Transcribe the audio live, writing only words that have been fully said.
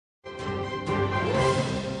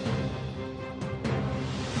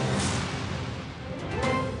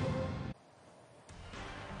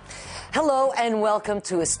Hello and welcome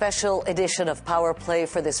to a special edition of Power Play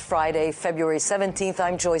for this Friday, February 17th.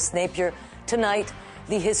 I'm Joyce Napier. Tonight,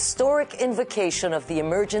 the historic invocation of the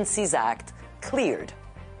Emergencies Act cleared.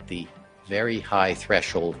 The very high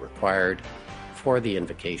threshold required for the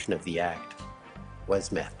invocation of the Act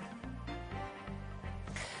was met.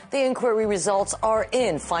 The inquiry results are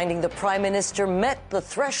in, finding the Prime Minister met the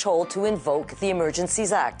threshold to invoke the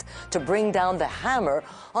Emergencies Act to bring down the hammer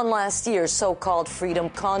on last year's so-called Freedom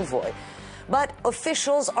Convoy. But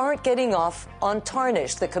officials aren't getting off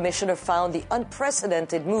untarnished. The Commissioner found the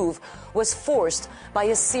unprecedented move was forced by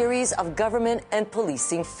a series of government and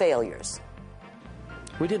policing failures.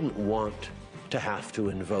 We didn't want to have to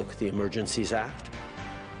invoke the Emergencies Act.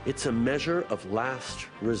 It's a measure of last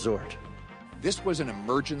resort. This was an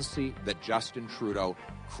emergency that Justin Trudeau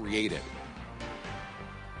created.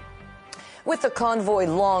 With the convoy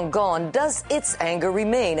long gone, does its anger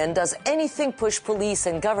remain? And does anything push police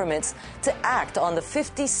and governments to act on the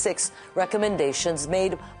 56 recommendations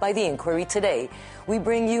made by the inquiry today? We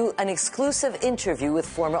bring you an exclusive interview with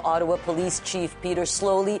former Ottawa Police Chief Peter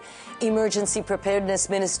Sloly, Emergency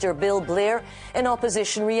Preparedness Minister Bill Blair, and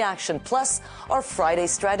opposition reaction, plus our Friday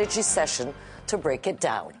strategy session to break it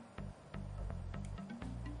down.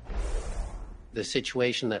 The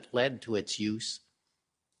situation that led to its use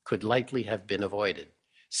could likely have been avoided.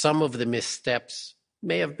 Some of the missteps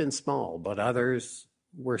may have been small, but others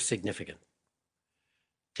were significant.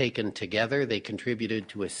 Taken together, they contributed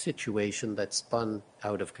to a situation that spun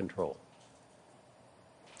out of control.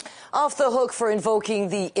 Off the hook for invoking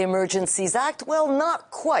the Emergencies Act? Well,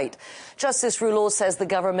 not quite. Justice Rouleau says the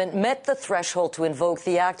government met the threshold to invoke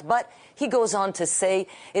the Act, but he goes on to say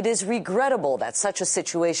it is regrettable that such a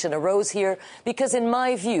situation arose here because, in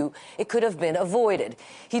my view, it could have been avoided.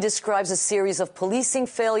 He describes a series of policing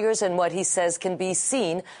failures and what he says can be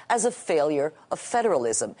seen as a failure of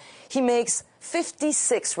federalism. He makes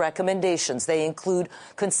 56 recommendations. They include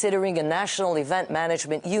considering a national event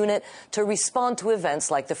management unit to respond to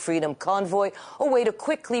events like the Freedom Convoy, a way to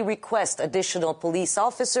quickly request additional police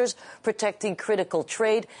officers protecting critical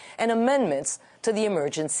trade, and amendments to the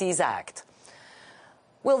Emergencies Act.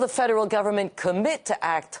 Will the federal government commit to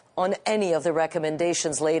act on any of the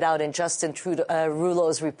recommendations laid out in Justin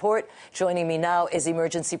Rouleau's report? Joining me now is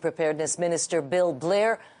Emergency Preparedness Minister Bill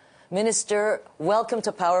Blair. Minister, welcome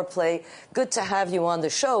to Power Play. Good to have you on the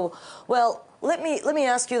show. Well, let me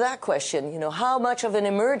ask you that question. You know, how much of an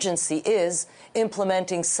emergency is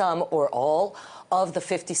implementing some or all of the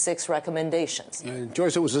 56 recommendations?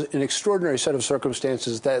 Joyce, it was an extraordinary set of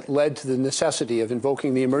circumstances that led to the necessity of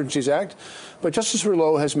invoking the Emergencies Act. But Justice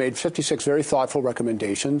Rouleau has made 56 very thoughtful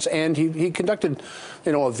recommendations, and he conducted,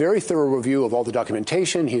 a very thorough review of all the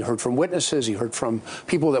documentation. He heard from witnesses. He heard from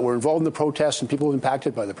people that were involved in the protest and people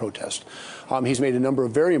impacted by the protest. He's made a number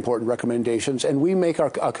of very important recommendations, and we make our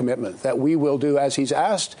commitment that we will do as he's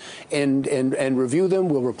asked and review them.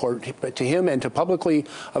 We'll report to him and to publicly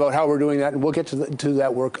about how we're doing that, and we'll get to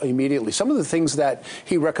that work immediately. Some of the things that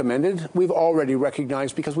he recommended, we've already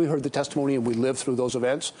recognized because we heard the testimony and we lived through those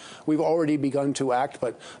events. We've already begun to act,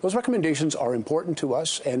 but those recommendations are important to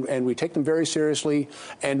us, and we take them very seriously,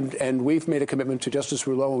 and we've made a commitment to Justice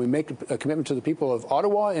Rouleau, and we make a commitment to the people of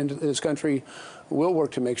Ottawa and this country. We'll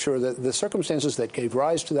work to make sure that the circumstances that gave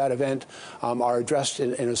rise to that event are addressed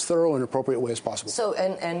in as thorough and appropriate way as possible. So,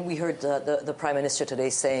 and we heard the Prime Minister today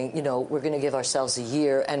saying, we're going to give ourselves a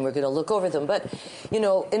year and we're going to look over them. But,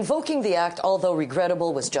 invoking the Act, although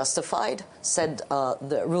regrettable, was justified, said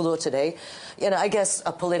the Rouleau today. I guess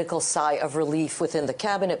a political sigh of relief within the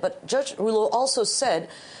cabinet. But Judge Rouleau also said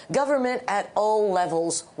government at all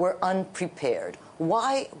levels were unprepared.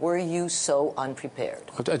 Why were you so unprepared?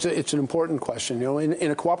 It's an important question.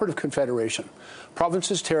 In a cooperative confederation,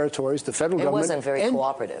 provinces, territories, the federal government... It wasn't very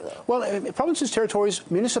cooperative, though. Well, provinces, territories,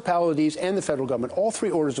 municipalities, and the federal government, all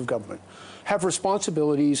three orders of government, have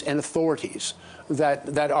responsibilities and authorities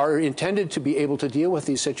that are intended to be able to deal with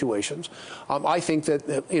these situations. I think that,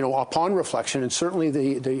 upon reflection, and certainly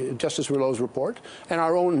the Justice Rouleau's report and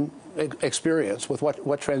our own experience with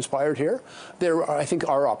what transpired here, there are, I think,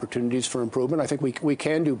 are opportunities for improvement. I think we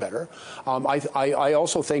can do better. I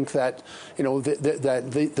also think that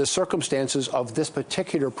the circumstances of this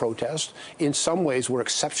particular protest in some ways were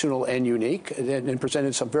exceptional and unique and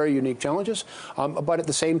presented some very unique challenges. But at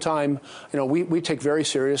the same time, we take very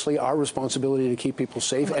seriously our responsibility to keep people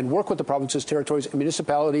safe and work with the provinces, territories, and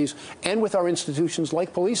municipalities, and with our institutions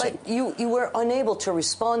like policing. But you were unable to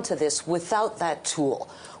respond to this without that tool,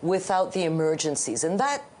 without the emergencies, and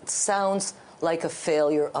that sounds like a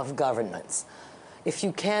failure of governance. if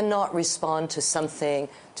you cannot respond to something,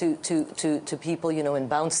 to people, you know, in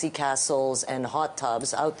bouncy castles and hot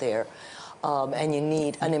tubs out there, and you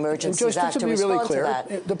need an Emergencies Act to respond really clear, to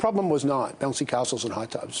that. The problem was not bouncy castles and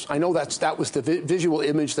hot tubs. I know that was the visual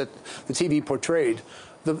image that the TV portrayed.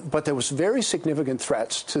 But there was very significant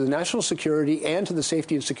threats to the national security and to the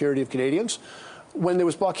safety and security of Canadians when there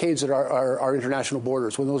was blockades at our international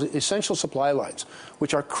borders, when those essential supply lines,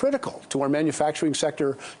 which are critical to our manufacturing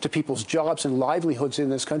sector, to people's jobs and livelihoods in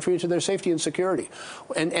this country, and to their safety and security.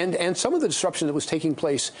 And some of the disruption that was taking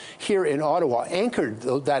place here in Ottawa anchored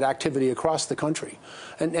that activity across the country.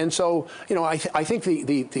 And so, you know, I think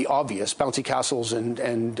the obvious, bouncy castles and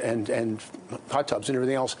hot tubs and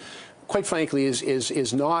everything else, quite frankly,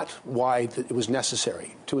 is not why it was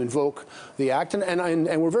necessary to invoke the Act.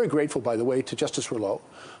 And we're very grateful, by the way, to Justice Rouleau,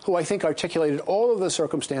 who I think articulated all of the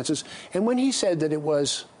circumstances. And when he said that it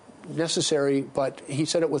was necessary, but he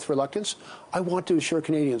said it with reluctance, I want to assure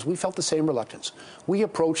Canadians we felt the same reluctance. We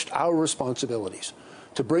approached our responsibilities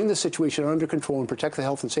to bring the situation under control and protect the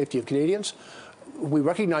health and safety of Canadians. We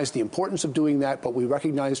recognized the importance of doing that, but we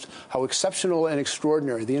recognized how exceptional and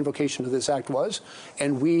extraordinary the invocation of this Act was,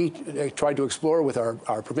 and we tried to explore with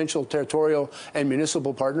our provincial, territorial, and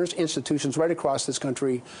municipal partners, institutions right across this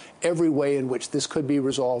country, every way in which this could be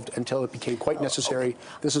resolved until it became quite necessary. Okay.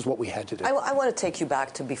 This is what we had to do. I want to take you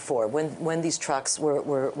back to before, when these trucks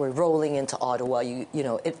were rolling into Ottawa. You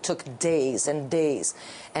know, it took days and days,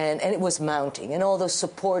 and it was mounting, and all those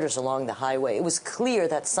supporters along the highway. It was clear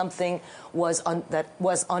that something that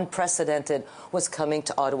was unprecedented was coming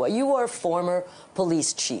to Ottawa. You are a former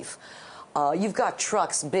police chief. You've got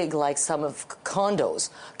trucks big like some of condos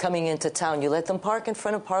coming into town. You let them park in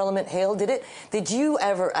front of Parliament Hill. Did you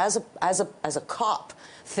ever, as a cop,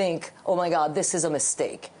 think, oh my God, this is a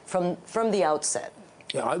mistake from the outset?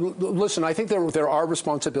 Yeah, listen, I think there are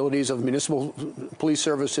responsibilities of municipal police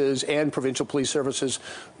services and provincial police services.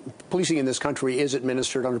 Policing in this country is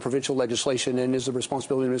administered under provincial legislation and is the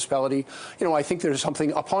responsibility of the municipality. You know, I think there's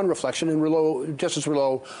something upon reflection, and Justice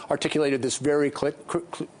Rouleau articulated this very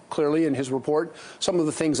clearly in his report, some of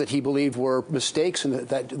the things that he believed were mistakes and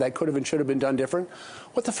that could have and should have been done different.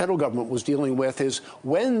 What the federal government was dealing with is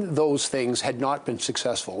when those things had not been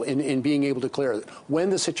successful in being able to clear it, when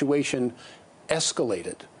the situation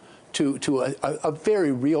escalated to a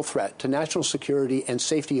very real threat to national security and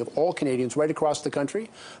safety of all Canadians right across the country,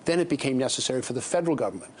 then it became necessary for the federal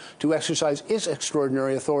government to exercise its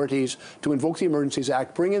extraordinary authorities to invoke the Emergencies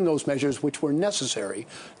Act, bring in those measures which were necessary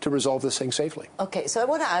to resolve this thing safely. Okay, so I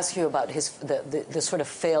want to ask you about the sort of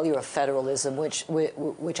failure of federalism,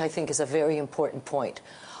 which I think is a very important point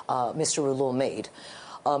Mr. Rouleau made.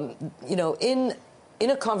 You know, in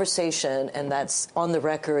a conversation, and that's on the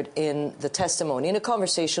record in the testimony, in a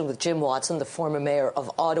conversation with Jim Watson, the former mayor of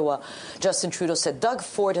Ottawa, Justin Trudeau said Doug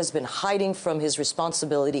Ford has been hiding from his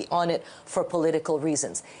responsibility on it for political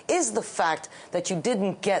reasons. Is the fact that you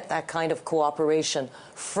didn't get that kind of cooperation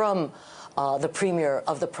from the premier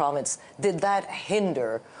of the province, did that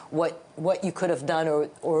hinder what you could have done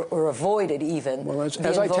or avoided even? Well, as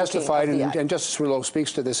I testified, and Justice Rouleau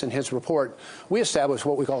speaks to this in his report, we established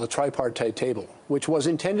what we call a tripartite table, which was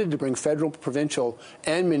intended to bring federal, provincial,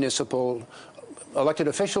 and municipal elected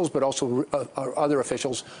officials, but also other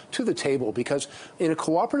officials to the table, because in a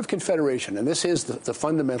cooperative confederation, and this is the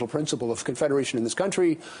fundamental principle of confederation in this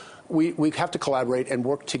country, we have to collaborate and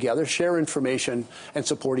work together, share information, and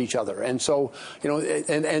support each other. And so, you know,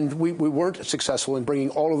 and we weren't successful in bringing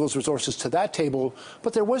all of those resources to that table,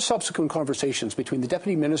 but there was subsequent conversations between the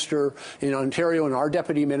Deputy Minister in Ontario and our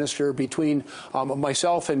Deputy Minister, between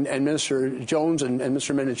myself and Minister Jones and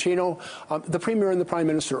Mr. Menachino. The Premier and the Prime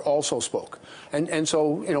Minister also spoke. And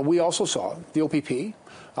so, you know, we also saw the OPP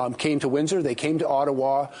came to Windsor, they came to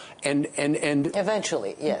Ottawa, and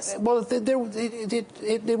eventually, yes. Well,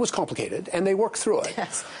 it was complicated, and they worked through it.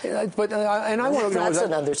 Yes. But and I want to acknowledge that's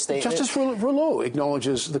an understatement. Justice Rouleau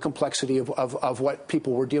acknowledges the complexity of what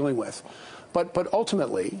people were dealing with. But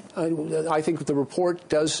ultimately, I think the report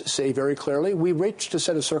does say very clearly we reached a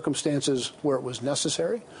set of circumstances where it was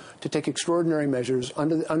necessary to take extraordinary measures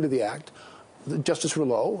under the Act. Justice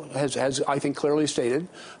Rouleau has, I think, clearly stated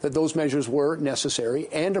that those measures were necessary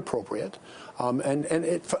and appropriate.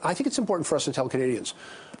 I think it's important for us to tell Canadians,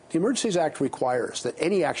 the Emergencies Act requires that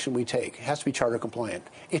any action we take has to be charter compliant.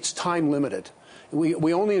 It's time limited.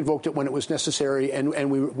 We only invoked it when it was necessary,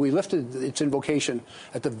 and we lifted its invocation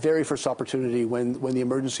at the very first opportunity when the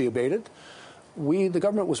emergency abated. The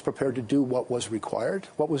government was prepared to do what was required,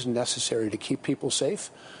 what was necessary to keep people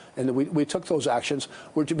safe. And we took those actions.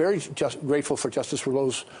 We're very grateful for Justice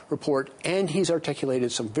Rouleau's report, and he's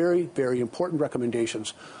articulated some very, very important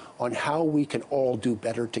recommendations on how we can all do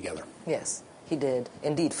better together. Yes, he did.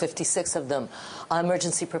 Indeed, 56 of them.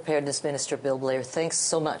 Emergency Preparedness Minister Bill Blair, thanks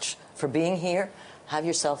so much for being here. Have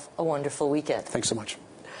yourself a wonderful weekend. Thanks so much.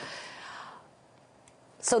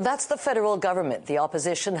 So that's the federal government. The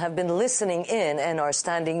opposition have been listening in and are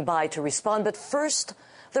standing by to respond. But first,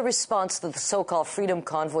 the response to the so-called Freedom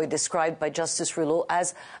Convoy described by Justice Rouleau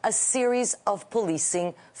as a series of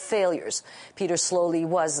policing failures. Peter Sloly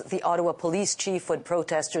was the Ottawa police chief when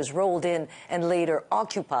protesters rolled in and later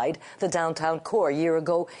occupied the downtown core. A year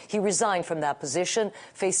ago, he resigned from that position,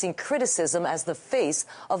 facing criticism as the face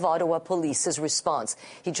of Ottawa Police's response.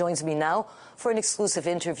 He joins me now for an exclusive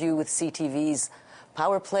interview with CTV's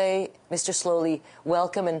Power Play. Mr. Sloly,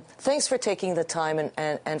 welcome, and thanks for taking the time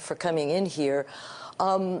and for coming in here.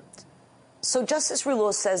 So Justice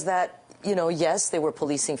Rouleau says that, yes, they were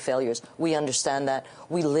policing failures. We understand that.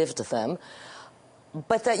 We lived them.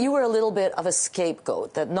 But that you were a little bit of a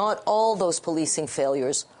scapegoat, that not all those policing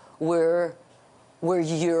failures were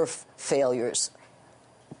your failures.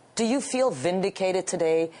 Do you feel vindicated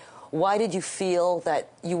today? Why did you feel that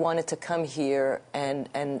you wanted to come here and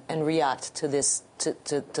react to this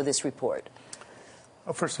to this report?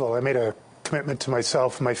 Well, first of all, I made a commitment to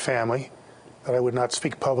myself and my family that I would not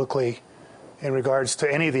speak publicly in regards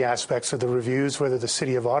to any of the aspects of the reviews, whether the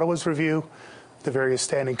City of Ottawa's review, the various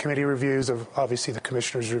standing committee reviews, of obviously the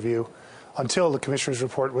Commissioner's review, until the Commissioner's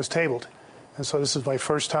report was tabled. And so this is my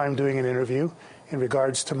first time doing an interview in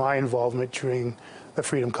regards to my involvement during the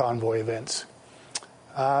Freedom Convoy events.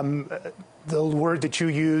 The word that you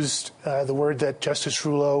used, the word that Justice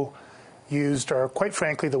Rouleau used, are quite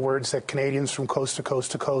frankly the words that Canadians from coast to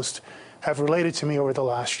coast to coast have related to me over the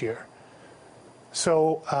last year.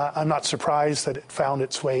 So I'm not surprised that it found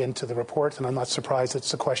its way into the report, and I'm not surprised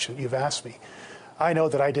it's the question you've asked me. I know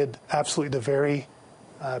that I did absolutely the very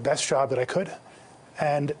best job that I could,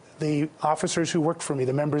 and the officers who worked for me,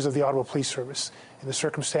 the members of the Ottawa Police Service, in the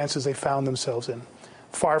circumstances they found themselves in,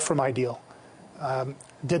 far from ideal,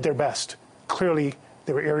 did their best. Clearly,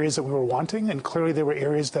 there were areas that we were wanting, and clearly there were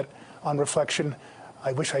areas that, on reflection,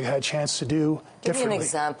 I wish I had a chance to do differently. Give me an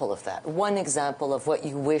example of that. One example of what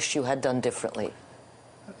you wish you had done differently.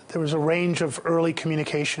 There was a range of early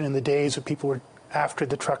communication in the days that people were, after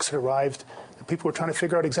the trucks had arrived, that people were trying to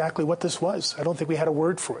figure out exactly what this was. I don't think we had a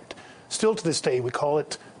word for it. Still to this day, we call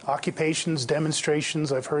it occupations,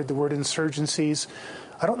 demonstrations. I've heard the word insurgencies.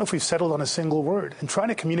 I don't know if we've settled on a single word. And trying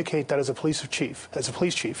to communicate that as a police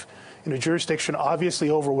chief, in a jurisdiction obviously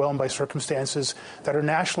overwhelmed by circumstances that are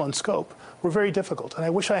national in scope, were very difficult. And I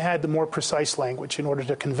wish I had the more precise language in order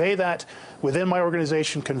to convey that within my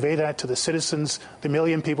organization, convey that to the citizens, the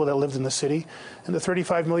million people that lived in the city, and the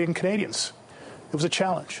 35 million Canadians. It was a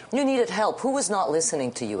challenge. You needed help. Who was not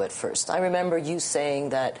listening to you at first? I remember you saying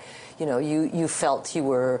that, you felt you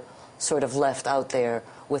were sort of left out there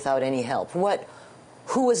without any help.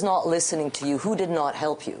 Who was not listening to you? Who did not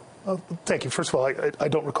help you? Well, thank you. First of all, I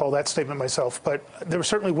don't recall that statement myself, but there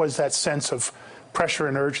certainly was that sense of pressure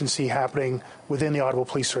and urgency happening within the Ottawa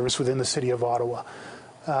Police Service, within the City of Ottawa.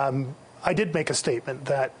 I did make a statement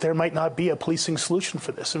that there might not be a policing solution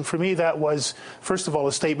for this. And for me, that was, first of all,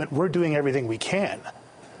 a statement, we're doing everything we can,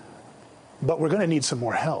 but we're going to need some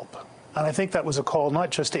more help. And I think that was a call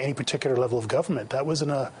not just to any particular level of government. That was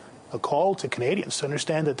a call to Canadians to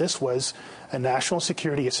understand that this was a national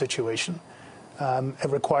security situation. It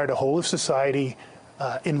required a whole-of-society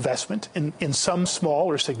investment in some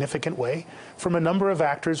small or significant way from a number of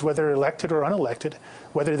actors, whether elected or unelected,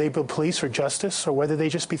 whether they be police or justice, or whether they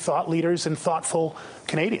just be thought leaders and thoughtful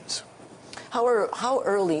Canadians. How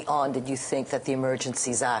early on did you think that the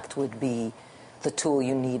Emergencies Act would be the tool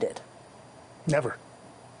you needed? Never.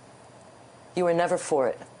 You were never for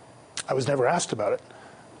it? I was never asked about it.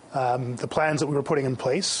 The plans that we were putting in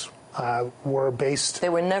place were based...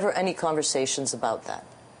 There were never any conversations about that?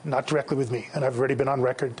 Not directly with me, and I've already been on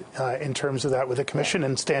record in terms of that with the Commission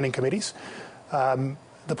and standing committees.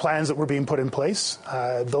 The plans that were being put in place,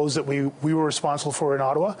 those that we were responsible for in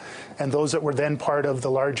Ottawa, and those that were then part of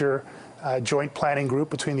the larger joint planning group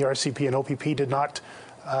between the RCP and OPP did not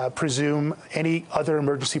presume any other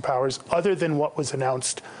emergency powers other than what was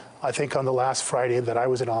announced, I think, on the last Friday that I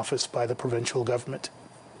was in office by the provincial government.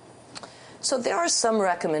 So there are some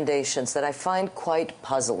recommendations that I find quite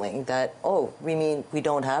puzzling that, we mean we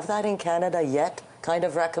don't have that in Canada yet, kind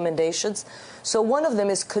of recommendations. So one of them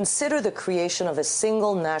is consider the creation of a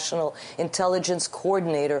single national intelligence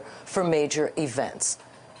coordinator for major events.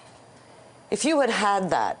 If you had had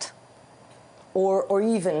that or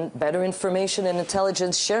even better information and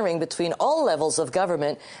intelligence sharing between all levels of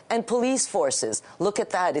government and police forces. Look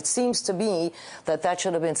at that. It seems to me that that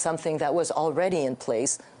should have been something that was already in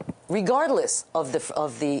place, regardless of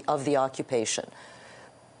the occupation.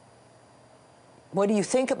 What do you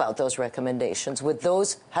think about those recommendations? Would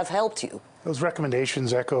those have helped you? Those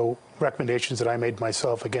recommendations echo recommendations that I made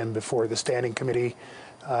myself, again, before the Standing Committee,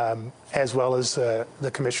 as well as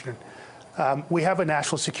the Commissioner. We have a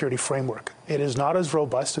national security framework. It is not as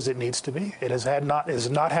robust as it needs to be. It has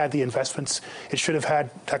not had the investments it should have had.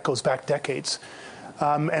 That goes back decades.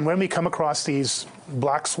 And when we come across these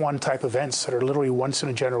black swan type events that are literally once in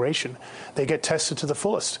a generation, they get tested to the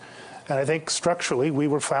fullest. And I think structurally we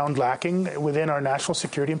were found lacking within our national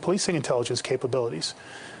security and policing intelligence capabilities.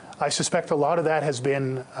 I suspect a lot of that has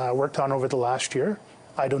been worked on over the last year.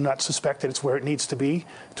 I do not suspect that it's where it needs to be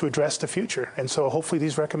to address the future. And so hopefully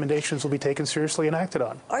these recommendations will be taken seriously and acted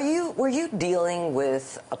on. Were you dealing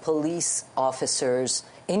with police officers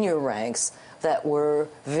in your ranks that were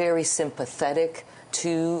very sympathetic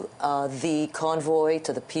to the convoy,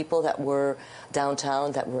 to the people that were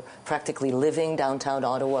downtown, that were practically living downtown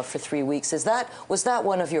Ottawa for 3 weeks? Was that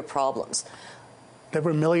one of your problems? There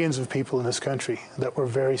were millions of people in this country that were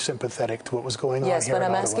very sympathetic to what was going on here in Ottawa. Yes, but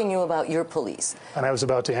I'm asking you about your police. And I was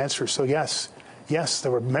about to answer. So yes, there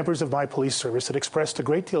were members of my police service that expressed a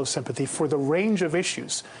great deal of sympathy for the range of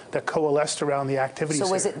issues that coalesced around the activities. So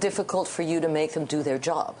was it difficult for you to make them do their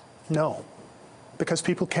job? No, because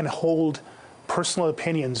people can hold personal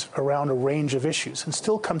opinions around a range of issues and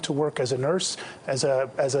still come to work as a nurse, as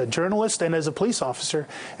a journalist, and as a police officer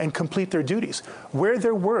and complete their duties. Where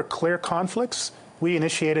there were clear conflicts, I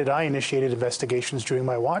initiated investigations during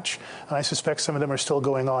my watch, and I suspect some of them are still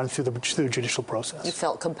going on through the judicial process. You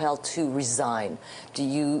felt compelled to resign.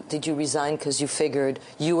 Did you resign because you figured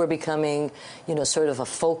you were becoming, sort of a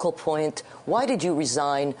focal point? Why did you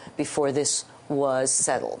resign before this was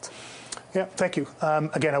settled? Yeah, thank you.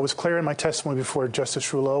 Again, I was clear in my testimony before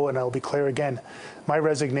Justice Rouleau, and I'll be clear again. My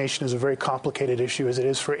resignation is a very complicated issue, as it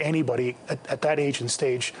is for anybody at that age and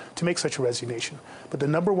stage to make such a resignation. But the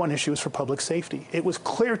number one issue is for public safety. It was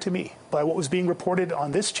clear to me by what was being reported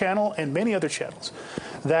on this channel and many other channels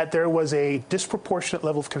that there was a disproportionate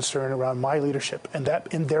level of concern around my leadership, and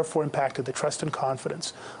therefore impacted the trust and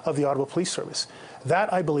confidence of the Ottawa Police Service.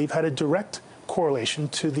 That, I believe, had a direct correlation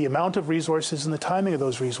to the amount of resources and the timing of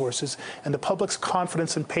those resources and the public's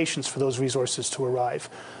confidence and patience for those resources to arrive.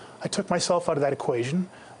 I took myself out of that equation.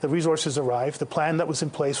 The resources arrived. The plan that was in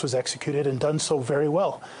place was executed and done so very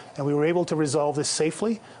well. And we were able to resolve this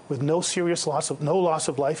safely with no loss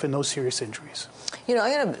of life and no serious injuries. I'm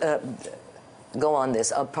going to go on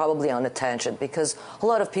this, probably on a tangent, because a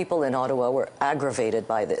lot of people in Ottawa were aggravated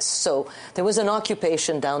by this. So there was an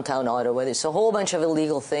occupation downtown Ottawa. There's a whole bunch of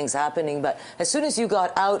illegal things happening. But as soon as you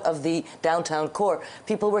got out of the downtown core,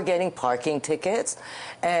 people were getting parking tickets.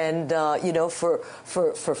 And, for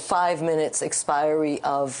 5 minutes expiry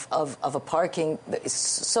of a parking.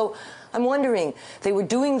 So I'm wondering, they were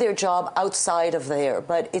doing their job outside of there,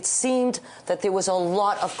 but it seemed that there was a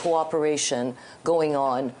lot of cooperation going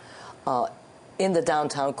on in the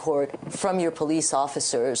downtown court from your police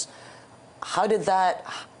officers. How did that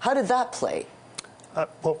play?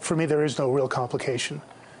 Well, for me, there is no real complication.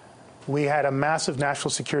 We had a massive national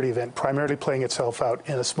security event primarily playing itself out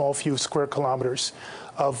in a small few square kilometers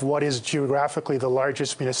of what is geographically the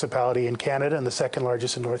largest municipality in Canada and the second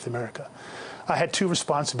largest in North America. I had two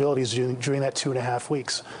responsibilities during that 2.5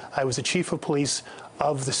 weeks. I was the chief of police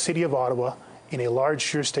of the city of Ottawa in a large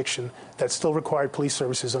jurisdiction that still required police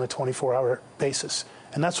services on a 24-hour basis.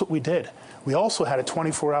 And that's what we did. We also had a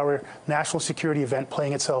 24-hour national security event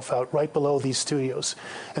playing itself out right below these studios.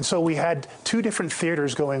 And so we had two different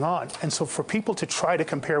theaters going on. And so for people to try to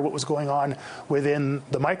compare what was going on within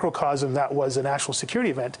the microcosm that was a national security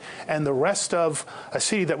event and the rest of a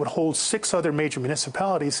city that would hold 6 other major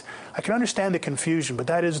municipalities, I can understand the confusion, but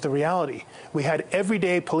that is the reality. We had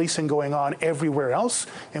everyday policing going on everywhere else,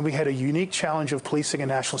 and we had a unique challenge of policing and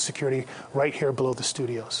national security right here below the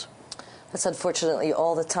studios. That's unfortunately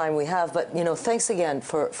all the time we have. But, thanks again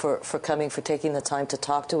for coming, for taking the time to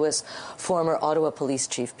talk to us. Former Ottawa Police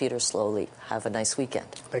Chief Peter Sloly. Have a nice weekend.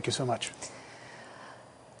 Thank you so much.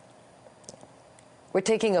 We're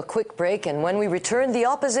taking a quick break, and when we return, the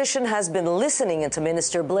opposition has been listening into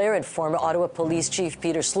Minister Blair and former Ottawa Police Chief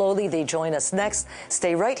Peter Sloly. They join us next.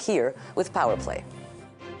 Stay right here with Power Play.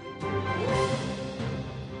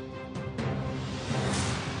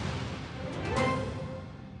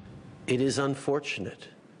 It is unfortunate.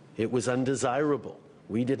 It was undesirable.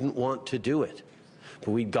 We didn't want to do it.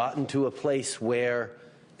 But we'd gotten to a place where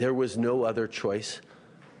there was no other choice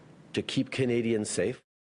to keep Canadians safe.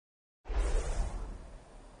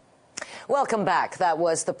 Welcome back. That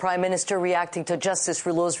was the Prime Minister reacting to Justice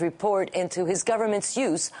Rouleau's report into his government's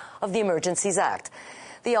use of the Emergencies Act.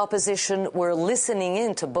 The opposition were listening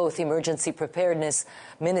in to both Emergency Preparedness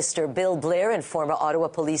Minister Bill Blair and former Ottawa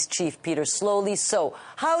Police Chief Peter Sloly. So,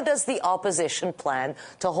 how does the opposition plan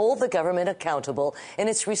to hold the government accountable in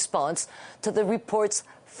its response to the report's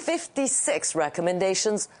 56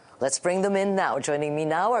 recommendations? Let's bring them in now. Joining me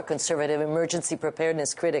now are Conservative emergency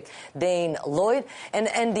preparedness critic Dane Lloyd and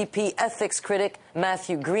NDP ethics critic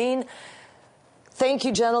Matthew Green. Thank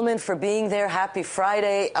you, gentlemen, for being there. Happy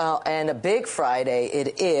Friday, and a big Friday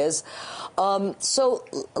it is.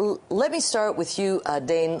 Let me start with you,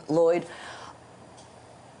 Dane Lloyd.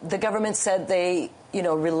 The government said they,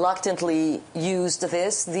 reluctantly used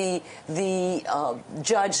this. The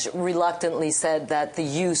judge reluctantly said that the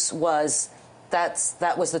use was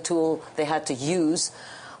that was the tool they had to use.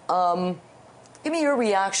 Give me your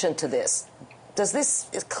reaction to this. Does this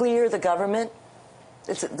clear the government?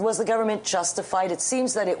 Was the government justified? It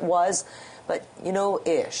seems that it was, but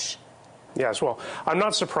ish. Yes, well, I'm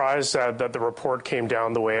not surprised that the report came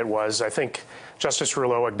down the way it was. I think Justice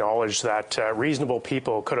Rouleau acknowledged that reasonable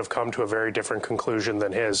people could have come to a very different conclusion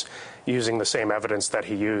than his, using the same evidence that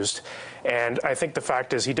he used. And I think the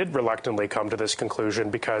fact is he did reluctantly come to this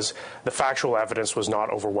conclusion because the factual evidence was not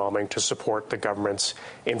overwhelming to support the government's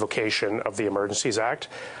invocation of the Emergencies Act.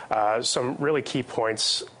 Some really key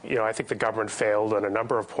points, I think the government failed on a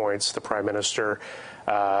number of points. The Prime Minister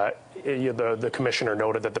the commissioner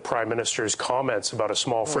noted that the Prime Minister's comments about a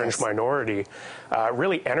small fringe minority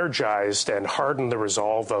really energized and hardened the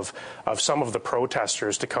resolve of some of the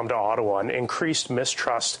protesters to come to Ottawa and increased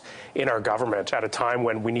mistrust in our government at a time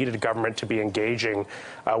when we needed government to be engaging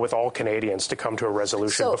with all Canadians to come to a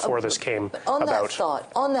resolution before this came about.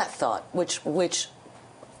 On that thought, which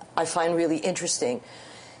I find really interesting,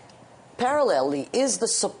 parallelly is the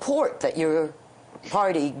support that your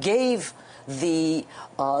party gave the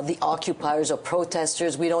occupiers or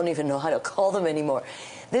protesters, we don't even know how to call them anymore.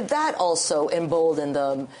 Did that also embolden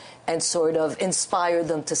them and sort of inspire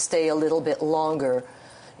them to stay a little bit longer?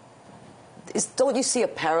 Don't you see a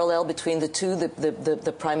parallel between the two,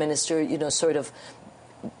 the Prime Minister, sort of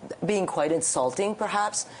being quite insulting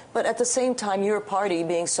perhaps, but at the same time your party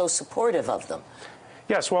being so supportive of them?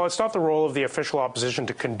 Yes, well, it's not the role of the official opposition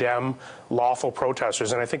to condemn lawful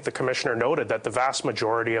protesters, and I think the commissioner noted that the vast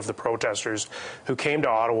majority of the protesters who came to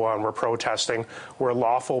Ottawa and were protesting were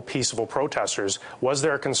lawful, peaceable protesters. Was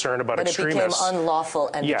there a concern about extremists? But it became unlawful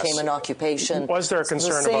and became an occupation. Was there a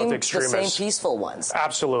concern about the extremists? The same peaceful ones.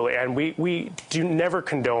 Absolutely, and we never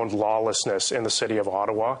condoned lawlessness in the city of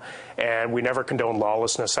Ottawa, and we never condoned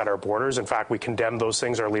lawlessness at our borders. In fact, we condemn those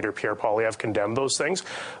things. Our leader, Pierre Poilievre, condemned those things.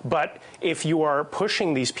 But if you are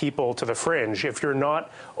pushing these people to the fringe, if you're not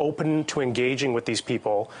open to engaging with these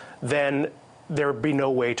people, then there would be no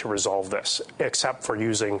way to resolve this except for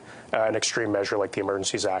using an extreme measure like the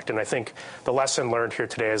Emergencies Act. And I think the lesson learned here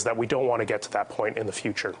today is that we don't want to get to that point in the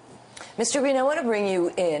future. Mr. Green, I want to bring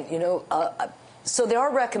you in. So there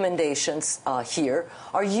are recommendations here.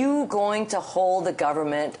 Are you going to hold the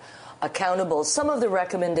government accountable? Some of the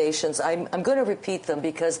recommendations, I'm going to repeat them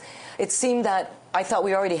because it seemed that I thought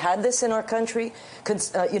we already had this in our country,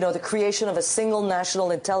 the creation of a single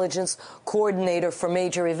national intelligence coordinator for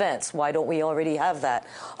major events. Why don't we already have that?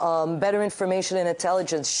 Better information and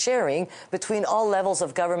intelligence sharing between all levels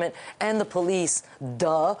of government and the police.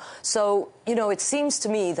 Duh. So, it seems to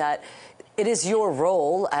me that it is your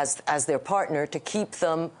role as their partner to keep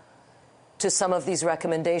them to some of these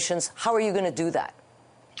recommendations. How are you going to do that?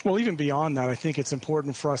 Well, even beyond that, I think it's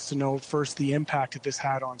important for us to know first the impact that this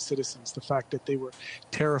had on citizens, the fact that they were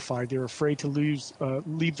terrified, they were afraid to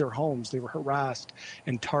leave their homes, they were harassed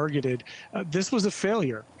and targeted. This was a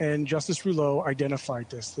failure, and Justice Rouleau identified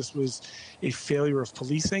this. This was a failure of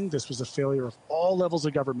policing. This was a failure of all levels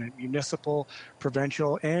of government, municipal,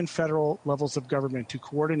 provincial, and federal levels of government to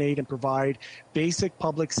coordinate and provide basic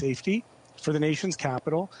public safety for the nation's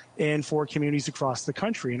capital and for communities across the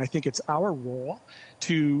country. And I think it's our role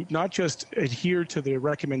to not just adhere to the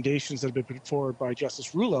recommendations that have been put forward by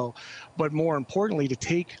Justice Rouleau, but more importantly, to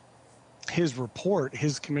take his report,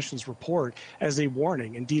 his commission's report, as a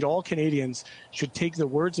warning. Indeed, all Canadians should take the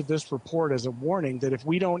words of this report as a warning that if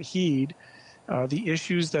we don't heed the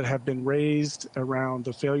issues that have been raised around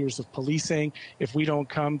the failures of policing, if we don't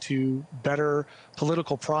come to better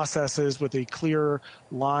political processes with a clear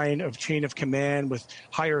line of chain of command, with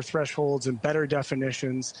higher thresholds and better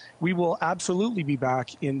definitions, we will absolutely be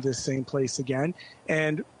back in this same place again.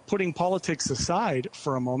 And putting politics aside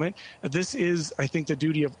for a moment, this is, I think, the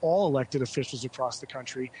duty of all elected officials across the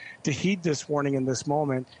country to heed this warning in this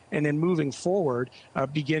moment, and then moving forward,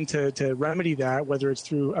 begin to remedy that, whether it's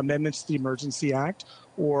through amendments to the Emergency Act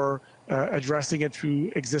or addressing it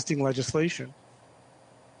through existing legislation.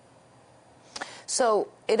 So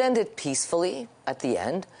it ended peacefully at the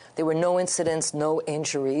end. There were no incidents, no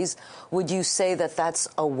injuries. Would you say that that's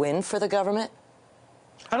a win for the government?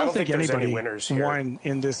 I don't think anybody won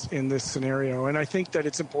in this scenario, and I think that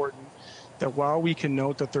it's important that while we can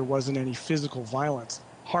note that there wasn't any physical violence,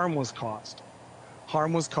 harm was caused.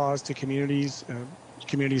 Harm was caused to communities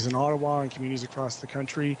in Ottawa and communities across the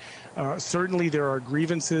country. Certainly there are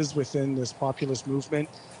grievances within this populist movement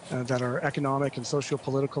that are economic and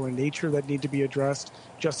socio-political in nature that need to be addressed.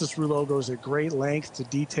 Justice Rouleau goes at great length to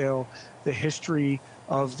detail the history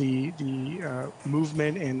of the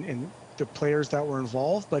movement and the players that were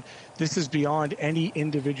involved, but this is beyond any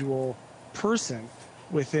individual person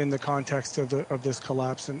within the context of this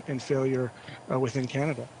collapse and failure within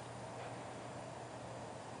Canada.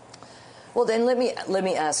 Well, then let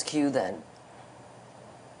me ask you then.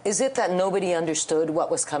 Is it that nobody understood what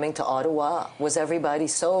was coming to Ottawa? Was everybody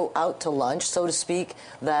so out to lunch, so to speak,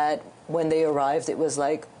 that when they arrived it was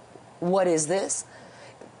like, what is this?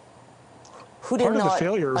 Who did not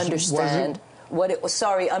understand what it was?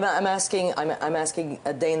 Sorry, I'm asking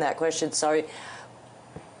Dane that question. Sorry.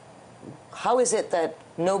 How is it that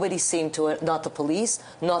nobody seemed to, not the police,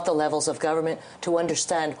 not the levels of government, to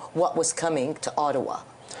understand what was coming to Ottawa?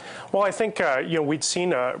 Well, I think we'd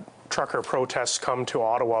seen trucker protests come to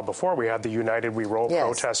Ottawa before. We had the United We Roll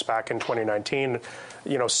protests back in 2019.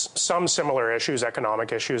 Some similar issues,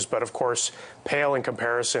 economic issues, but of course pale in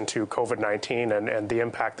comparison to COVID-19 and the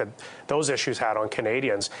impact that those issues had on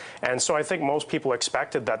Canadians. And so I think most people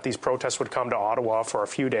expected that these protests would come to Ottawa for a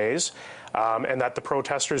few days and that the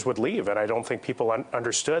protesters would leave. And I don't think people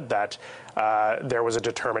understood that there was a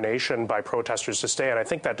determination by protesters to stay. And I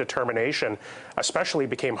think that determination especially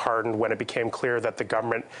became hardened when it became clear that the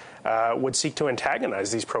government would seek to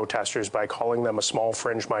antagonize these protesters by calling them a small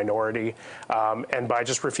fringe minority and by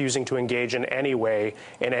just refusing to engage in any way,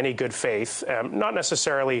 in any good faith, not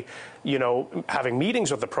necessarily, having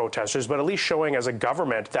meetings with the protesters, but at least showing as a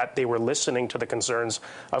government that they were listening to the concerns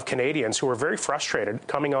of Canadians who were very frustrated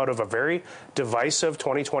coming out of a very divisive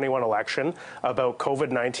 2021 election about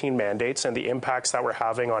COVID-19 mandates and the impacts that we're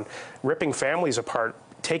having on ripping families apart,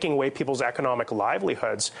 taking away people's economic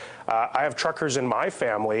livelihoods. I have truckers in my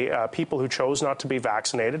family, people who chose not to be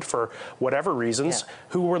vaccinated for whatever reasons,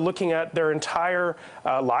 who were looking at their entire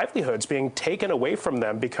livelihoods being taken away from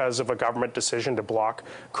them because of a government decision to block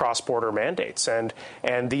cross-border mandates. And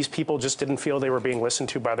these people just didn't feel they were being listened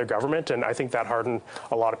to by their government, and I think that hardened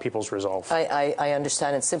a lot of people's resolve. I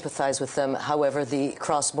understand and sympathize with them. However, the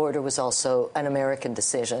cross-border was also an American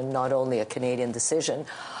decision, not only a Canadian decision.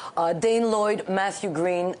 Dane Lloyd, Matthew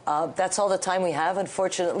Green, that's all the time we have,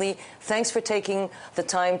 unfortunately. Thanks for taking the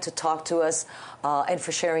time to talk to us and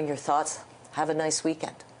for sharing your thoughts. Have a nice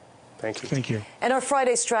weekend. Thank you. Thank you. And our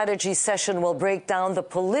Friday strategy session will break down the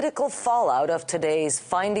political fallout of today's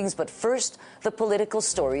findings. But first, the political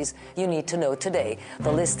stories you need to know today.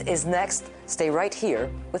 The list is next. Stay right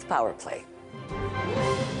here with Power Play.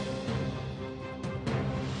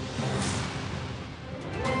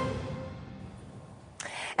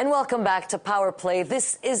 And welcome back to Power Play.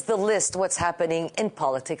 This is the list, what's happening in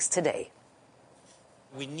politics today.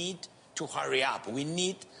 We need to hurry up. We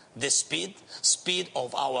need the speed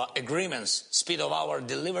of our agreements, speed of our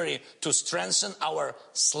delivery to strengthen our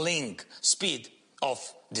speed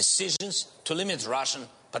of decisions to limit Russian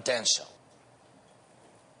potential.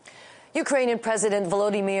 Ukrainian President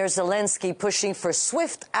Volodymyr Zelensky pushing for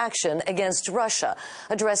swift action against Russia,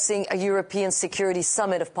 addressing a European Security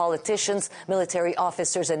Summit of politicians, military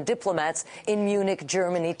officers and diplomats in Munich,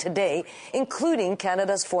 Germany today, including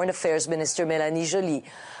Canada's Foreign Affairs Minister Mélanie Joly.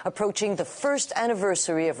 Approaching the first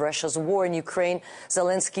anniversary of Russia's war in Ukraine,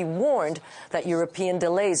 Zelensky warned that European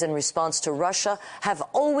delays in response to Russia have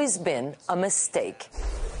always been a mistake.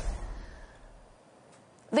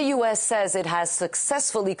 The U.S. says it has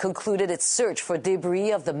successfully concluded its search for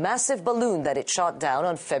debris of the massive balloon that it shot down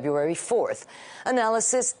on February 4th.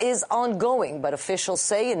 Analysis is ongoing, but officials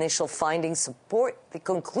say initial findings support the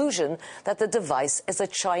conclusion that the device is a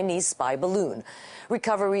Chinese spy balloon.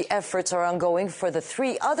 Recovery efforts are ongoing for the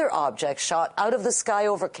 3 other objects shot out of the sky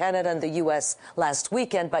over Canada and the U.S. last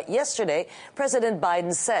weekend, but yesterday, President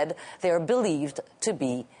Biden said they are believed to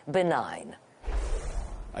be benign.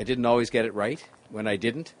 I didn't always get it right. When I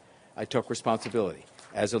didn't, I took responsibility,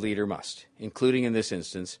 as a leader must, including in this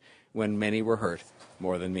instance when many were hurt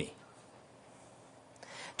more than me.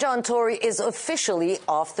 John Tory is officially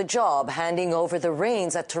off the job, handing over the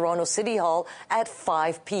reins at Toronto City Hall at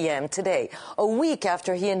 5 p.m. today, a week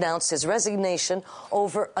after he announced his resignation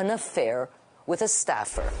over an affair with a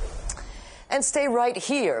staffer. And stay right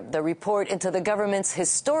here. The report into the government's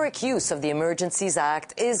historic use of the Emergencies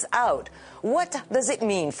Act is out. What does it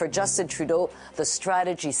mean for Justin Trudeau? The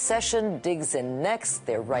strategy session digs in next.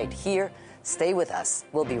 They're right here. Stay with us.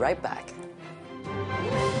 We'll be right back.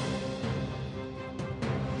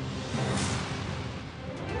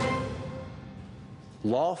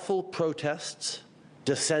 Lawful protests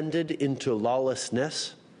descended into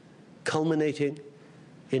lawlessness, culminating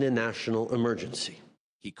in a national emergency.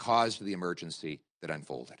 He caused the emergency that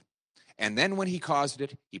unfolded. And then when he caused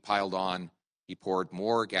it, he piled on, he poured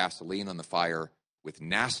more gasoline on the fire with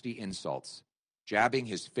nasty insults, jabbing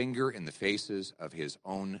his finger in the faces of his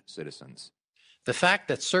own citizens. The fact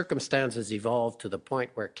that circumstances evolved to the point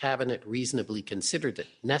where Cabinet reasonably considered it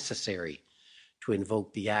necessary to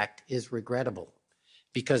invoke the Act is regrettable,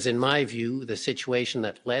 because in my view, the situation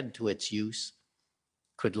that led to its use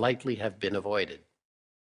could likely have been avoided.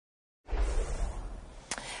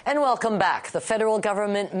 And welcome back. The federal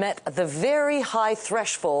government met the very high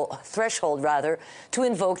threshold to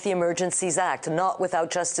invoke the Emergencies Act, not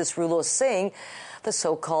without Justice Rouleau saying the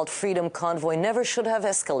so-called Freedom Convoy never should have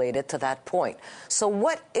escalated to that point. So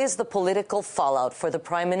what is the political fallout for the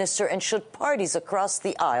Prime Minister, and should parties across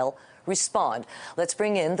the aisle respond? Let's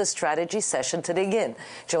bring in the strategy session to dig in.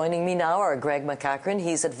 Joining me now are Greg McEachern.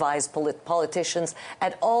 He's advised politicians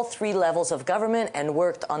at all three levels of government and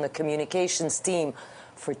worked on the communications team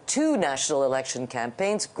for 2 national election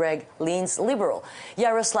campaigns. Greg leans Liberal.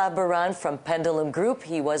 Yaroslav Baran from Pendulum Group.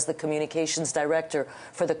 He was the communications director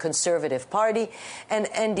for the Conservative Party. And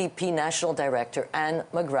NDP National Director Anne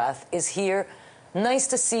McGrath is here. Nice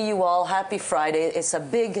to see you all. Happy Friday. It's a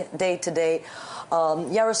big day today.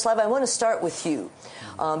 Yaroslav, I want to start with you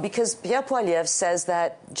because Pierre Poilievre says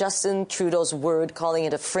that Justin Trudeau's word, calling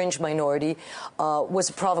it a fringe minority, was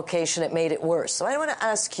a provocation. It made it worse. So I want to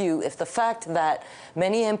ask you if the fact that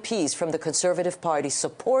many MPs from the Conservative Party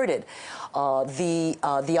supported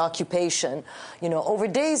the occupation, over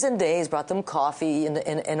days and days, brought them coffee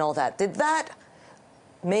and all that, did that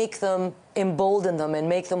make them, embolden them and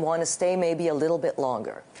make them want to stay maybe a little bit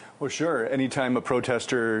longer? Well, sure. Anytime a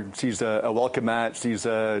protester sees a welcome mat, sees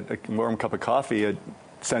a warm cup of coffee, it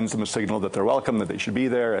sends them a signal that they're welcome, that they should be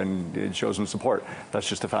there, and it shows them support. That's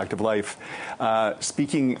just a fact of life.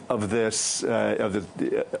 Speaking of this, of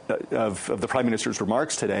the Prime Minister's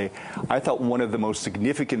remarks today, I thought one of the most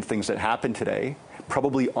significant things that happened today,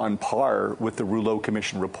 probably on par with the Rouleau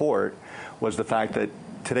Commission report, was the fact that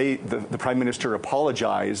today the Prime Minister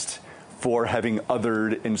apologized for having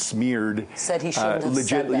othered and smeared said he shouldn't have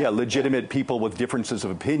said that. Legitimate people with differences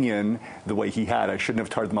of opinion the way he had. I shouldn't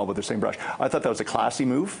have tarred them all with the same brush. I thought that was a classy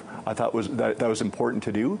move. I thought that was important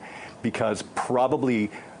to do, because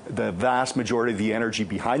probably the vast majority of the energy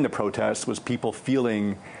behind the protests was people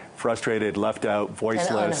feeling frustrated, left out,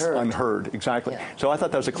 voiceless, unheard. Exactly. Yeah. So I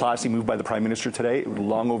thought that was a classy move by the Prime Minister today,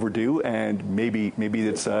 long overdue, and maybe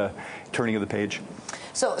it's a turning of the page.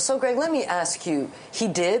 So Greg, let me ask you, he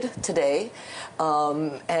did today,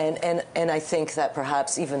 and I think that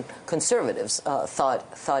perhaps even Conservatives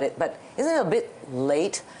thought it, but isn't it a bit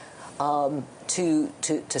late to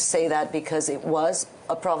say that, because it was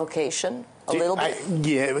a provocation a little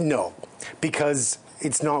bit? No, because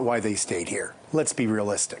it's not why they stayed here. Let's be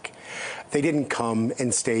realistic. They didn't come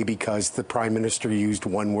and stay because the Prime Minister used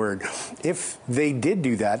one word. If they did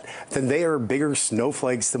do that, then they are bigger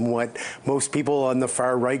snowflakes than what most people on the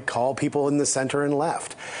far right call people in the center and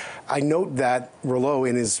left. I note that Rouleau,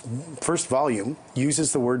 in his first volume,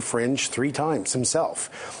 uses the word fringe 3 times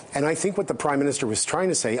himself. And I think what the Prime Minister was trying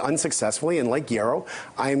to say, unsuccessfully, and like Yarrow,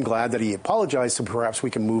 I am glad that he apologized, so perhaps we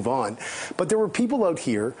can move on. But there were people out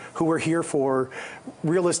here who were here for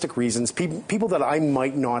realistic reasons, people that I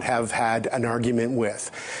might not have had an argument with.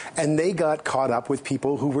 And they got caught up with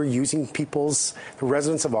people who were using the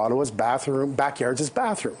residents of Ottawa's backyards as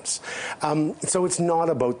bathrooms. So it's not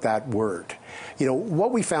about that word.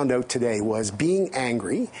 What we found out today was being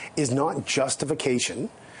angry is not justification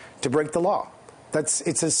to break the law.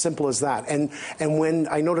 It's as simple as that. And when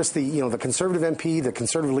I noticed the Conservative MP, the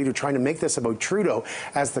Conservative leader trying to make this about Trudeau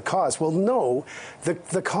as the cause, well, no,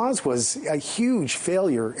 the cause was a huge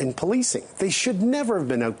failure in policing. They should never have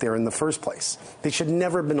been out there in the first place. They should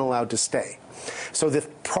never have been allowed to stay. So the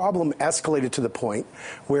problem escalated to the point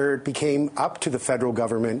where it became up to the federal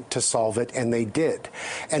government to solve it, and they did.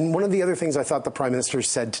 And one of the other things I thought the Prime Minister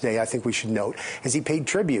said today, I think we should note, is he paid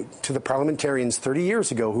tribute to the parliamentarians 30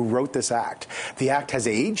 years ago who wrote this act. The act has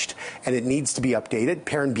aged, and it needs to be updated.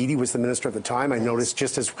 Perrin Beatty was the minister at the time. I noticed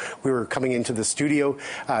just as we were coming into the studio,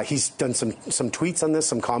 he's done some tweets on this,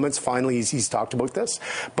 some comments. Finally, he's talked about this.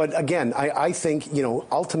 But again, I think,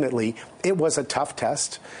 ultimately, it was a tough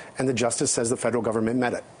test, and the Justice says the federal government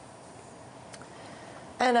met it.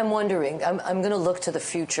 And I'm wondering, I'm going to look to the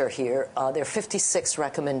future here. There are 56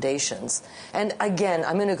 recommendations. And again,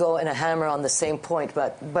 I'm going to go and hammer on the same point,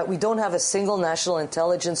 but we don't have a single national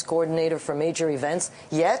intelligence coordinator for major events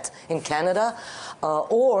yet in Canada,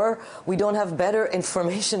 or we don't have better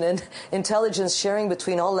information and intelligence sharing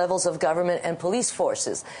between all levels of government and police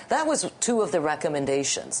forces. That was two of the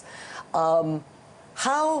recommendations.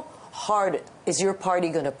 How hard is your party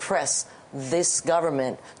going to press this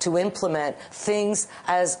government to implement things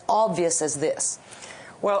as obvious as this?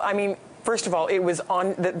 Well, I mean, first of all, it was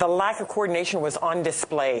on the lack of coordination was on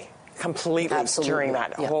display completely during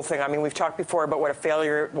that whole thing. I mean, we've talked before about what a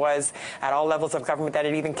failure it was at all levels of government that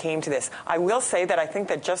it even came to this. I will say that I think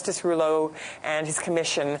that Justice Rouleau and his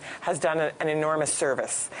commission has done an enormous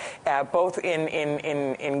service, both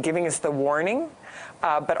in giving us the warning,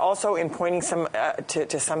 but also in pointing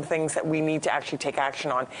to some things that we need to actually take action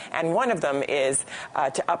on. And one of them is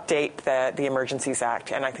to update the Emergencies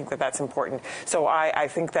Act, and I think that that's important. So I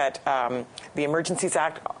think that the Emergencies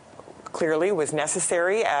Act clearly was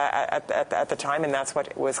necessary at the time, and that's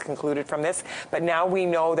what was concluded from this. But now we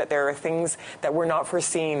know that there are things that were not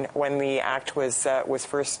foreseen when the Act was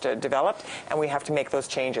first developed, and we have to make those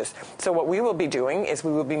changes. So what we will be doing is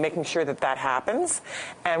we will be making sure that that happens,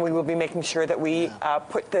 and we will be making sure that we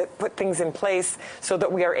put things in place so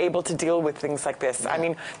that we are able to deal with things like this. I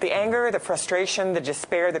mean, the anger, the frustration, the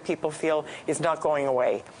despair that people feel is not going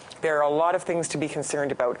away. There are a lot of things to be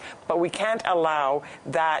concerned about, but we can't allow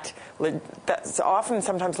that's often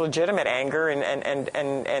sometimes legitimate anger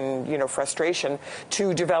and frustration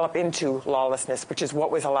to develop into lawlessness, which is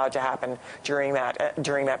what was allowed to happen during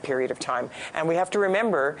that period of time. And we have to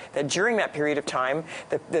remember that during that period of time,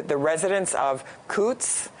 the residents of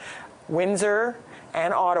Coutts, Windsor,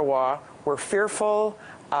 and Ottawa were fearful.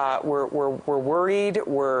 Were worried,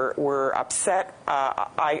 were upset.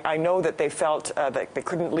 I know that they felt that they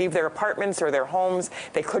couldn't leave their apartments or their homes.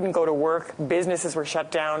 They couldn't go to work. Businesses were shut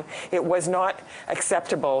down. It was not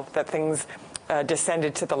acceptable that things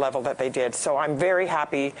descended to the level that they did. So I'm very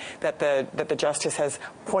happy that the Justice has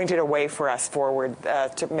pointed a way for us forward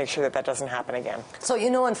to make sure that doesn't happen again. So,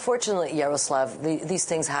 unfortunately, Yaroslav, these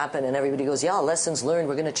things happen and everybody goes, yeah, lessons learned,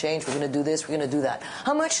 we're going to change, we're going to do this, we're going to do that.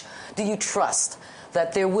 How much do you trust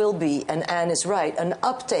that there will be, and Anne is right, an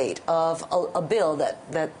update of a bill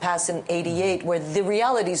that passed in '88 where the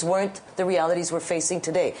realities weren't the realities we're facing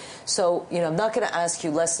today? So, I'm not going to ask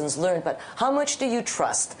you lessons learned, but how much do you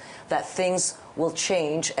trust that things will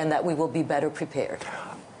change and that we will be better prepared?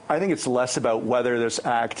 I think it's less about whether this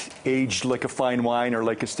act aged like a fine wine or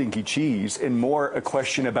like a stinky cheese, and more a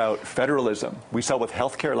question about federalism. We saw with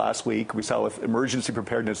healthcare last week. We saw with emergency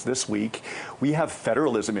preparedness this week. We have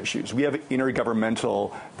federalism issues. We have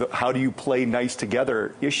intergovernmental, how do you play nice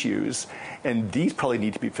together issues, and these probably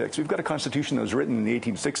need to be fixed. We've got a constitution that was written in the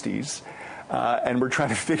 1860s. And we're trying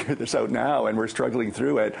to figure this out now, and we're struggling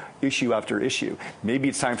through it issue after issue. Maybe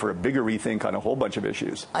it's time for a bigger rethink on a whole bunch of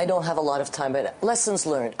issues. I don't have a lot of time, but lessons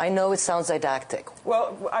learned. I know it sounds didactic.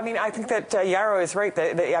 Well, I mean, I think that Yarrow is right.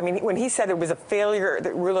 I mean, when he said it was a failure,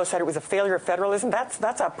 that Rouleau said it was a failure of federalism,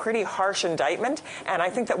 that's a pretty harsh indictment. And I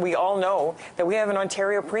think that we all know that we have an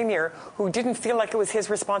Ontario Premier who didn't feel like it was his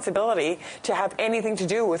responsibility to have anything to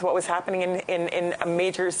do with what was happening in a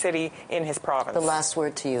major city in his province. The last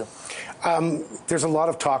word to you. There's a lot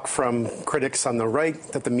of talk from critics on the right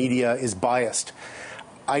that the media is biased.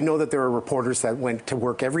 I know that there are reporters that went to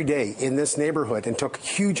work every day in this neighborhood and took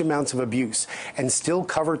huge amounts of abuse and still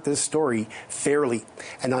covered this story fairly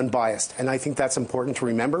and unbiased. And I think that's important to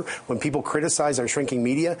remember. When people criticize our shrinking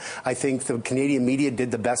media, I think the Canadian media did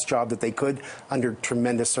the best job that they could under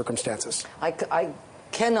tremendous circumstances. I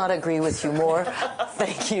cannot agree with you more.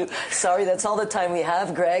 Thank you. Sorry, that's all the time we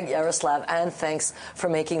have. Greg, Yaroslav, Anne, thanks for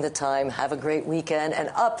making the time. Have a great weekend. And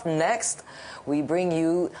up next, we bring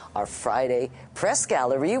you our Friday press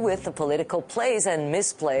gallery with the political plays and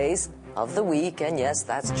misplays of the week. And yes,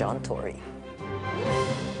 that's John Tory.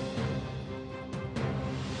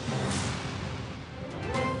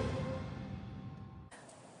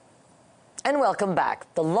 And welcome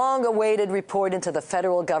back. The long-awaited report into the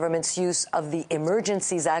federal government's use of the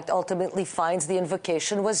Emergencies Act ultimately finds the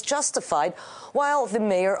invocation was justified, while the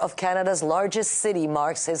mayor of Canada's largest city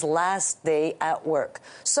marks his last day at work.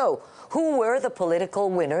 So, who were the political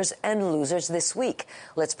winners and losers this week?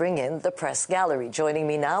 Let's bring in the press gallery. Joining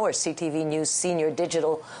me now are CTV News senior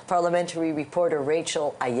digital parliamentary reporter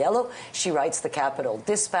Rachel Aiello. She writes the Capital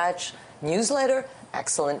Dispatch newsletter.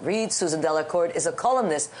 Excellent read. Susan Delacourt is a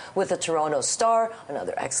columnist with the Toronto Star,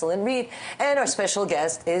 another excellent read. And our special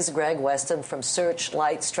guest is Greg Weston from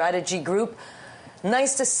Searchlight Strategy Group.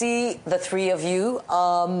 Nice to see the three of you.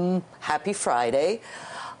 Happy Friday.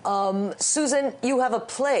 Susan, you have a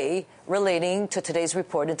play relating to today's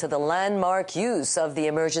report into the landmark use of the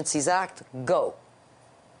Emergencies Act. Go.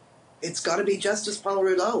 It's got to be Justice Paul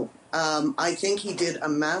Rouleau. I think he did a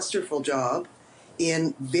masterful job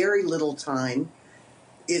in very little time.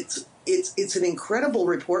 It's an incredible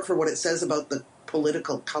report for what it says about the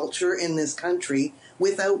political culture in this country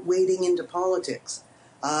without wading into politics.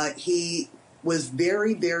 He was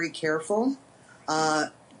very, very careful.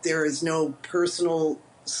 There is no personal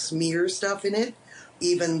smear stuff in it.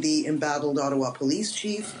 Even the embattled Ottawa police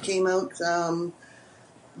chief came out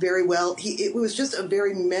very well. It was just a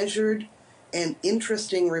very measured and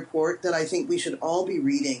interesting report that I think we should all be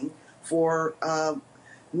reading for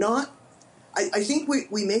I think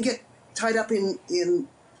we may get tied up in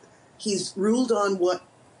he's ruled on what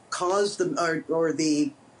caused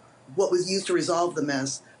what was used to resolve the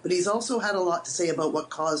mess, but he's also had a lot to say about what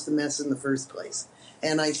caused the mess in the first place.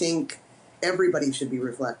 And I think everybody should be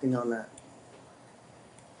reflecting on that.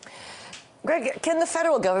 Greg, can the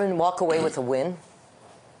federal government walk away with a win?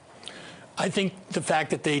 I think the fact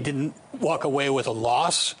that they didn't walk away with a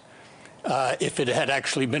loss, if it had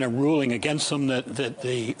actually been a ruling against them that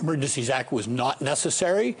the Emergencies Act was not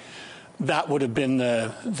necessary, that would have been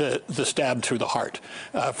the stab through the heart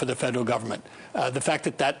for the federal government. The fact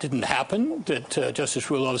that that didn't happen, that Justice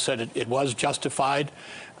Rouleau said it was justified,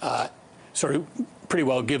 sort of pretty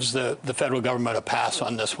well gives the federal government a pass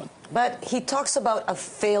on this one. But he talks about a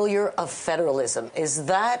failure of federalism. Is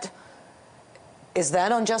that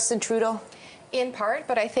on Justin Trudeau? In part,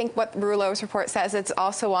 but I think what Rouleau's report says, it's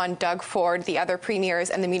also on Doug Ford, the other premiers,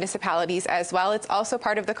 and the municipalities as well. It's also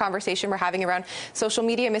part of the conversation we're having around social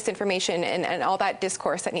media misinformation and all that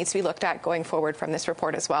discourse that needs to be looked at going forward from this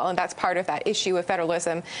report as well. And that's part of that issue of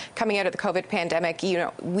federalism coming out of the COVID pandemic. You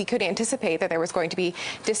know, we could anticipate that there was going to be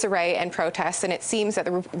disarray and protests, and it seems that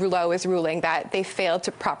Rouleau is ruling that they failed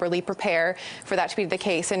to properly prepare for that to be the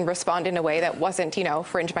case and respond in a way that wasn't,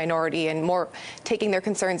 fringe minority and more taking their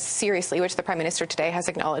concerns seriously, which the Prime Minister today has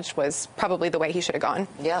acknowledged was probably the way he should have gone.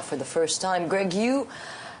 Yeah, for the first time. Greg, you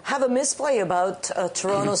have a misplay about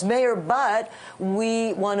Toronto's mayor, but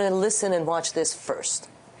we want to listen and watch this first.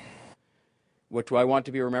 What do I want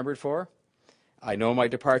to be remembered for? I know my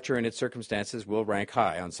departure and its circumstances will rank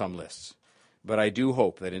high on some lists, but I do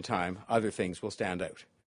hope that in time other things will stand out.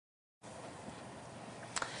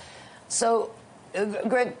 So,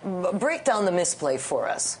 Greg, break down the misplay for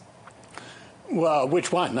us. Well,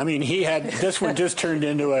 which one? I mean, this one just turned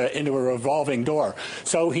into a revolving door.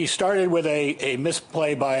 So he started with a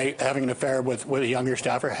misplay by having an affair with a younger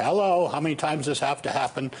staffer. Hello, how many times does this have to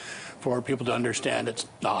happen for people to understand it's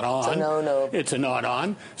not on? It's a no-no. It's a not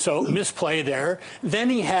on. So misplay there. Then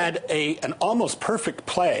he had an almost perfect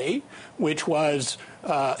play, which was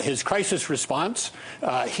his crisis response.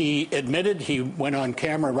 He admitted, he went on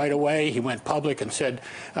camera right away. He went public and said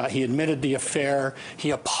he admitted the affair. He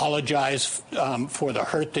apologized for the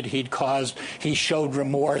hurt that he'd caused. He showed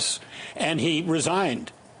remorse, and he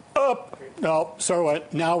resigned. No, so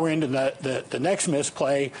what? Now we're into the next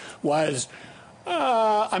misplay was,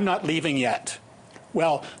 I'm not leaving yet.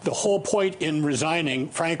 Well, the whole point in resigning,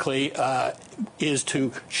 frankly, is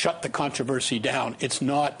to shut the controversy down. It's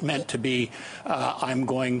not meant to be, I'm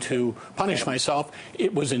going to punish myself.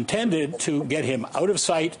 It was intended to get him out of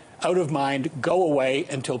sight, out of mind, go away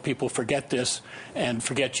until people forget this and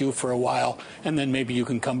forget you for a while, and then maybe you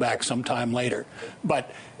can come back sometime later. But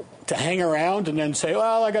to hang around and then say,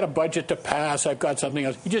 well, I got a budget to pass, I've got something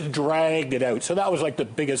else. He just dragged it out. So that was like the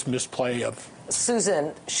biggest misplay of...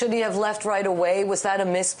 Susan, should he have left right away? Was that a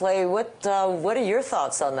misplay? What are your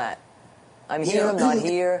thoughts on that? I'm here, I'm not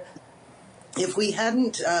here. If we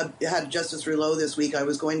hadn't had Justice Rouleau this week, I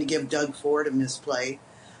was going to give Doug Ford a misplay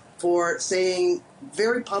for saying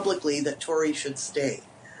very publicly that Tory should stay.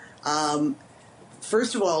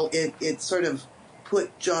 First of all, it sort of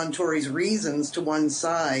put John Tory's reasons to one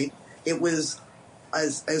side. It was,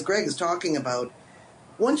 as Greg is talking about,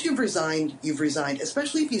 once you've resigned,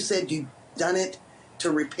 especially if you said you've done it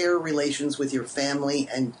to repair relations with your family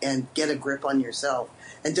and get a grip on yourself.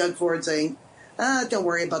 And Doug Ford saying, don't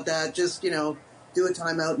worry about that. Just, do a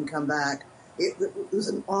timeout and come back. It was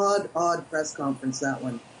an odd press conference, that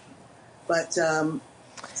one. But, a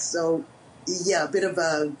bit of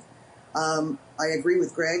a, I agree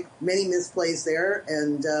with Greg, many misplays there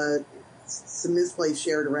and some misplays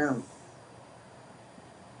shared around.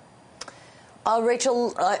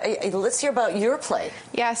 Rachel, let's hear about your play.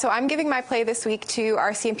 Yeah, so I'm giving my play this week to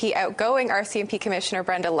outgoing RCMP Commissioner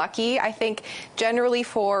Brenda Lucki. I think generally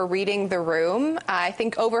for reading the room, I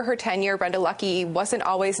think over her tenure, Brenda Lucki wasn't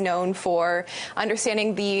always known for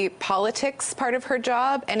understanding the politics part of her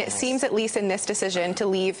job, and it seems, at least in this decision, to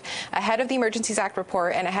leave ahead of the Emergencies Act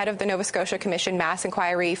report and ahead of the Nova Scotia Commission mass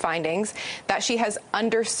inquiry findings, that she has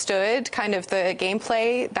understood kind of the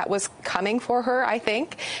gameplay that was coming for her, I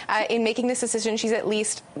think, in making this decision. She's at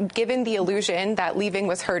least given the illusion that leaving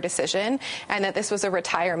was her decision and that this was a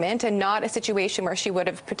retirement and not a situation where she would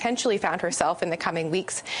have potentially found herself in the coming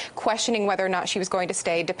weeks questioning whether or not she was going to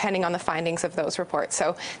stay, depending on the findings of those reports.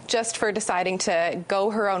 So just for deciding to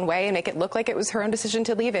go her own way and make it look like it was her own decision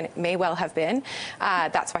to leave, and it may well have been,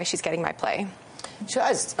 that's why she's getting my play. She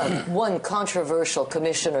has one controversial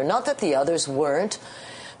commissioner, not that the others weren't,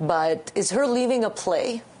 but is her leaving a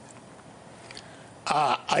play?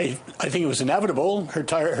 I think it was inevitable. Her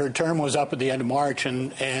term was up at the end of March,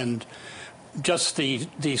 and just the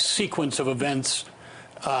sequence of events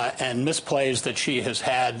and misplays that she has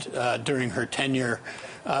had during her tenure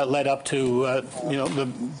led up to the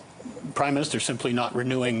Prime Minister simply not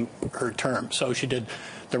renewing her term. So she did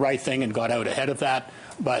the right thing and got out ahead of that,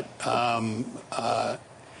 but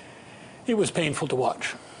it was painful to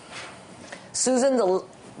watch. Susan,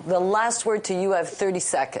 the last word to you. I have 30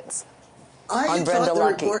 seconds. I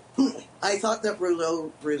thought that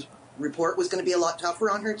Rouleau's report was going to be a lot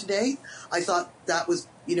tougher on her today. I thought that was,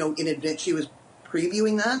 in advance she was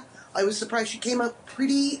previewing that. I was surprised she came out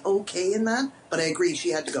pretty okay in that, but I agree she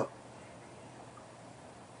had to go.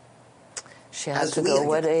 She had to go.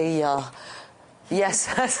 What a... Yes,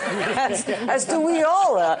 as do we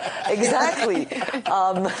all. Exactly.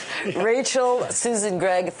 Rachel, Susan,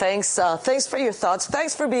 Greg, thanks for your thoughts.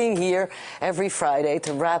 Thanks for being here every Friday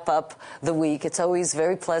to wrap up the week. It's always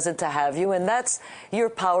very pleasant to have you, and that's your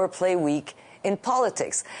Power Play week in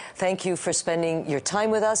politics. Thank you for spending your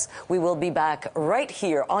time with us. We will be back right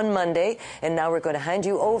here on Monday, and now we're going to hand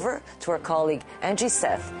you over to our colleague Angie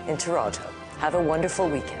Seth in Toronto. Have a wonderful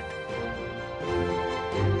weekend.